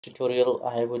tutorial,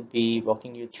 I would be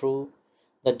walking you through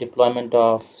the deployment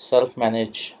of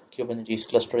self-managed Kubernetes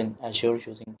cluster in Azure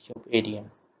using Kubeadm.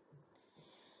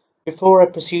 Before I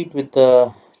proceed with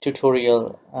the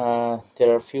tutorial,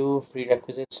 there are a few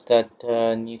prerequisites that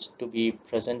needs to be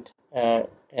present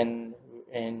in,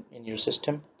 in your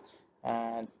system,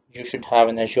 and you should have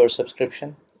an Azure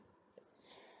subscription.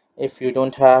 If you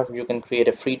don't have, you can create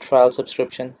a free trial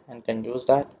subscription and can use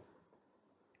that.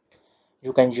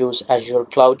 You can use Azure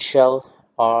Cloud Shell,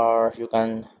 or you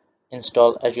can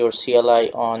install Azure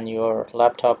CLI on your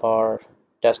laptop or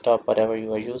desktop, whatever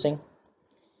you are using.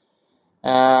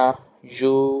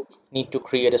 You need to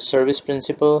create a service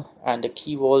principal and a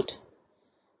key vault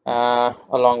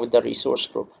along with the resource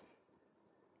group.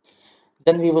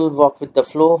 Then we will walk with the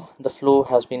flow. The flow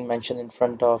has been mentioned in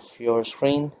front of your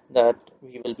screen, that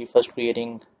we will be first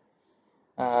creating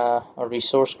a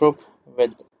resource group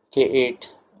with K8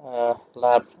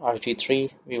 lab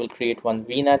RG3. We will create one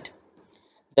vnet.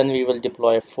 Then we will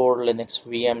deploy 4 Linux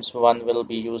VMs. One will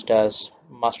be used as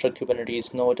master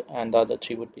Kubernetes node, and the other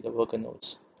 3 would be the worker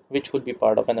nodes, which would be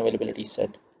part of an availability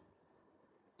set.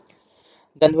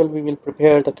 Then we will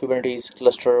prepare the Kubernetes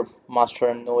cluster master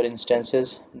and node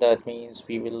instances. That means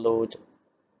we will load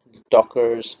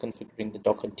Dockers, configuring the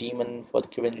Docker daemon for the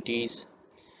Kubernetes.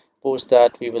 Post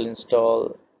that, we will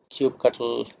install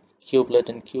kubectl, kubelet,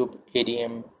 and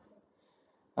Kubeadm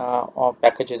or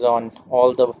packages on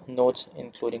all the nodes,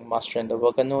 including master and the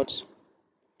worker nodes.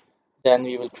 Then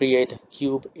we will create a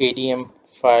Kubeadm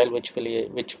file, which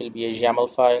will be a YAML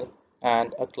file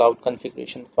and a cloud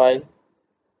configuration file.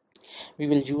 We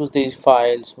will use these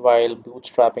files while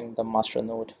bootstrapping the master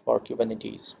node for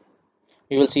Kubernetes.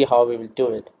 We will see how we will do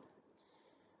it.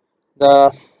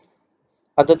 The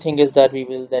other thing is that we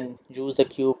will then use the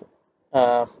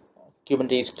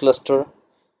Kubernetes cluster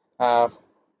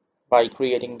by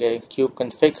creating a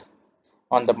kubeconfig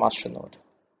on the master node.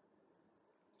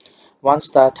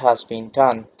 Once that has been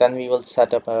done, then we will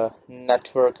set up a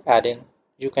network add-in.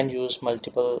 You can use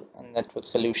multiple network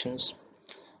solutions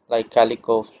like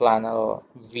Calico, Flannel,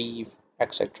 Weave,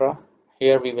 etc.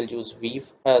 Here we will use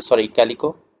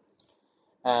Calico,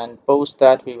 and post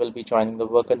that we will be joining the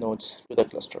worker nodes to the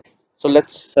cluster. So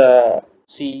let's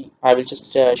see. I will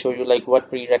just show you like what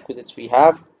prerequisites we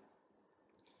have.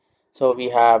 So we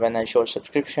have an Azure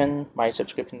subscription, my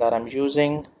subscription that I'm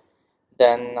using.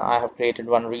 Then I have created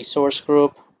one resource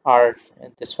group,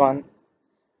 this one,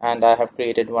 and I have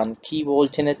created one key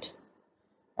vault in it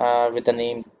with the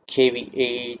name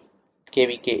KVK8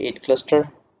 cluster.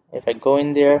 If I go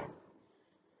in there,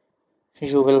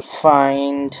 you will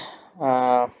find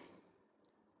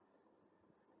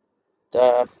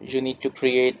you need to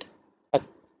create a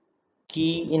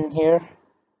key in here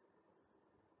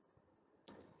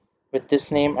with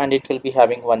this name, and it will be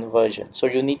having one version. So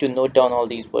you need to note down all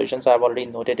these versions. I've already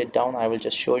noted it down. I will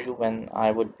just show you when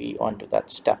I would be onto that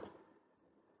step.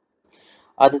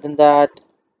 Other than that,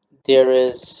 there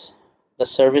is the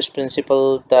service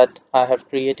principal that I have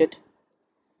created.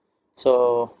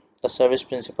 So the service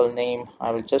principal name,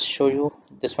 I will just show you.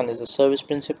 This one is the service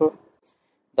principal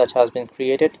that has been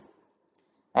created,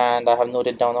 and I have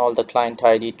noted down all the client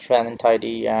ID, tenant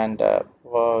ID, and the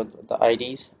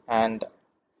IDs. And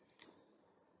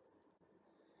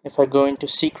if I go into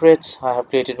secrets, I have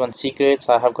created one secrets.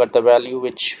 I have got the value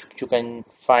which you can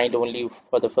find only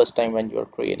for the first time when you are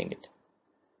creating it.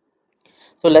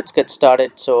 So let's get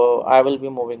started. So I will be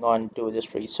moving on to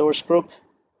this resource group,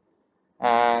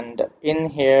 and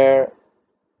in here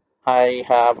I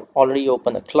have already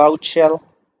opened a Cloud Shell,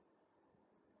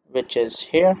 which is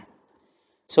here.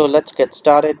 So let's get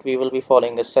started. We will be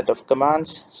following a set of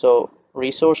commands. So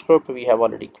resource group we have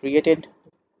already created.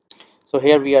 So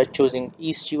here we are choosing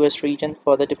East US region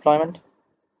for the deployment.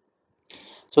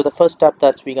 So the first step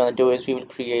that we're going to do is we will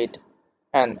create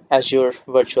an Azure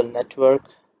virtual network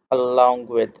along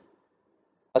with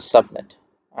a subnet,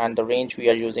 and the range we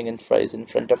are using is in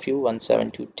front of you,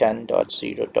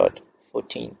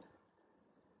 172.10.0.14.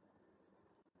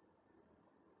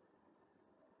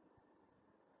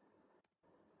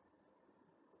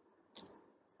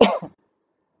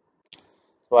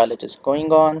 While it is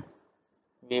going on,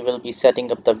 we will be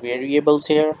setting up the variables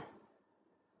here.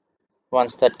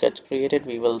 Once that gets created,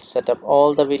 we will set up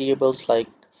all the variables like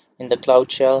in the Cloud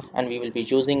Shell, and we will be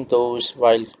using those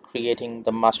while creating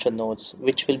the master nodes,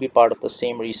 which will be part of the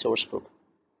same resource group.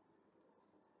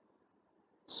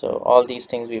 So all these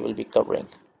things we will be covering.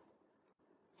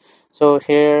 So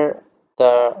here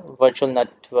the virtual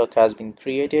network has been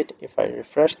created. If I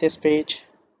refresh this page,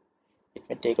 it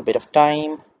may take a bit of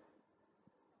time.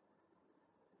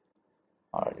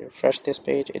 Or refresh this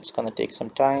page, it's going to take some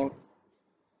time.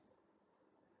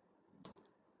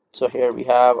 So here we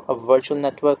have a virtual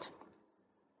network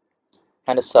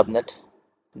and a subnet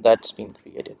that's been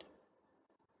created.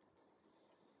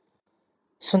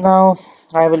 So now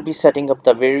I will be setting up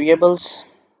the variables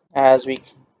as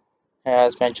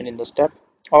mentioned in the step.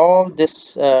 All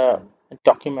this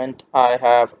document I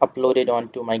have uploaded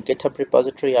onto my GitHub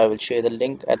repository. I will share the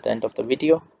link at the end of the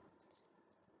video.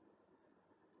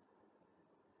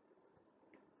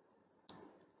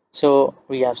 So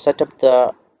we have set up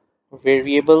the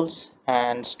variables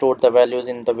and stored the values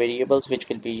in the variables which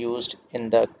will be used in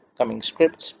the coming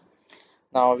scripts.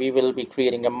 Now we will be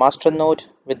creating a master node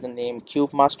with the name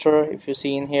kubemaster, if you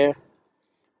see in here,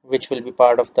 which will be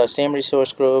part of the same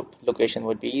resource group. Location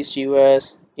would be East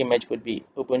US, image would be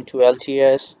Ubuntu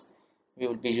LTS. We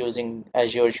will be using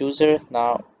Azure user.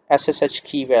 Now SSH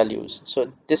key values.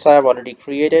 So this I have already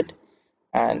created,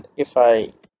 and if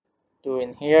I do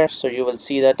in here, so you will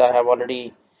see that I have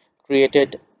already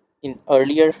created in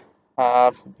earlier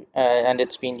and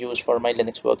it's been used for my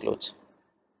Linux workloads.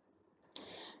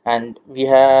 And we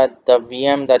had the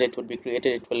VM that it would be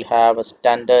created. It will have a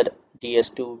standard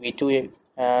DS2 V2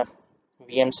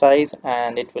 VM size,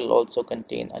 and it will also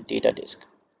contain a data disk.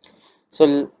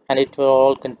 So, and it will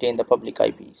all contain the public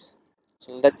IPs.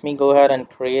 So let me go ahead and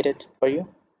create it for you.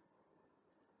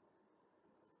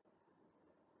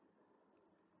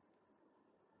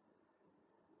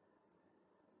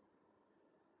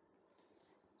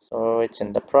 So it's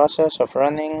in the process of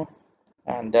running,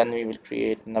 and then we will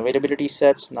create an availability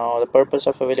sets. Now the purpose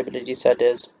of availability set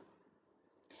is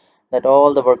that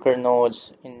all the worker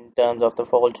nodes in terms of the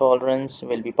fault tolerance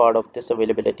will be part of this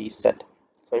availability set.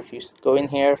 So if you go in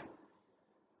here,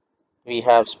 we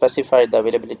have specified the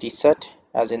availability set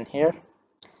as in here.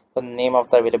 The name of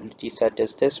the availability set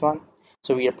is this one.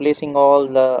 So we are placing all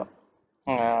the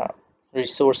uh,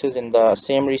 resources in the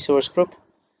same resource group,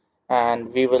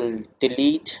 and we will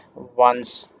delete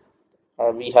once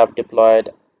we have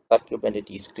deployed the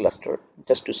Kubernetes cluster.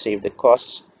 Just to save the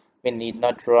costs, we need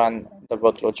not run the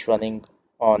workloads running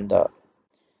on the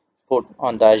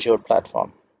Azure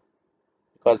platform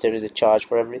because there is a charge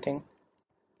for everything.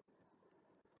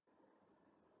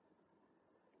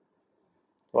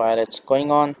 While it's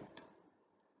going on,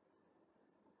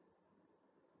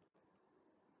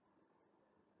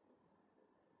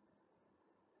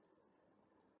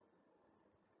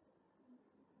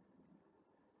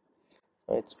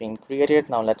 so it's been created.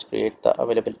 Now let's create the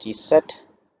availability set.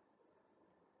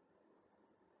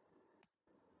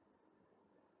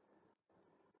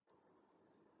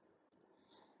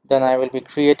 Then I will be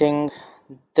creating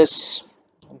this.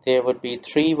 There would be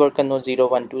 3 worker nodes 0,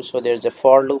 1, 2. So there's a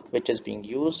for loop which is being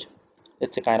used.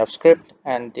 It's a kind of script,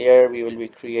 and there we will be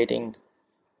creating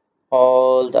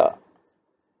all the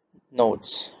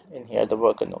nodes in here, the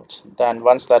worker nodes. Then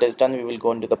once that is done, we will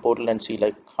go into the portal and see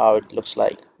like how it looks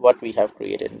like, what we have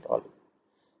created and all.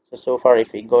 So far,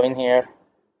 if we go in here,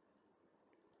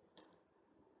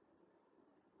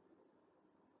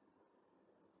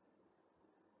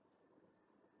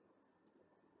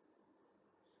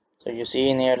 so you see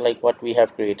in here like what we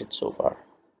have created so far.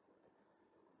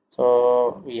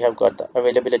 So we have got the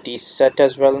availability set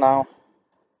as well. Now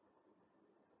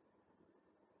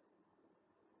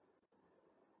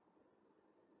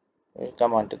we'll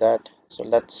come on to that. So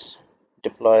let's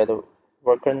deploy the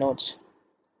worker nodes.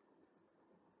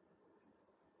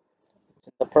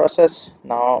 In the process,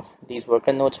 now these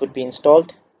worker nodes would be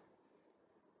installed.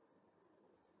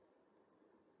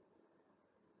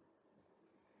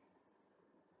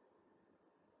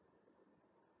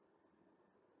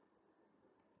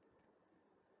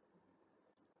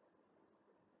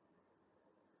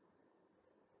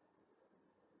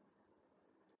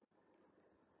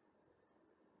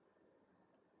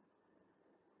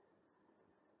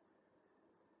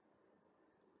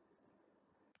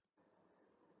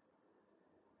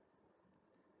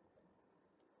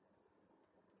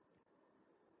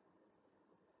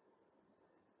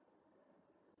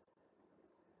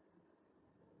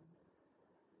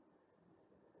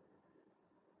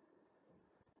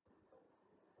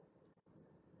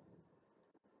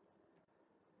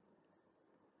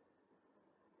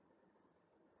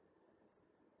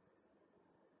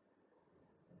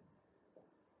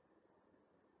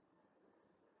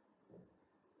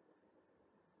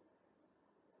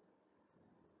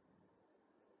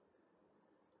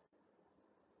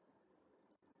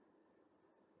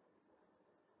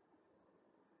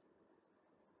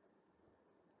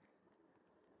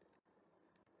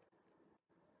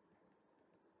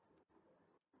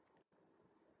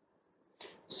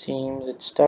 Seems it's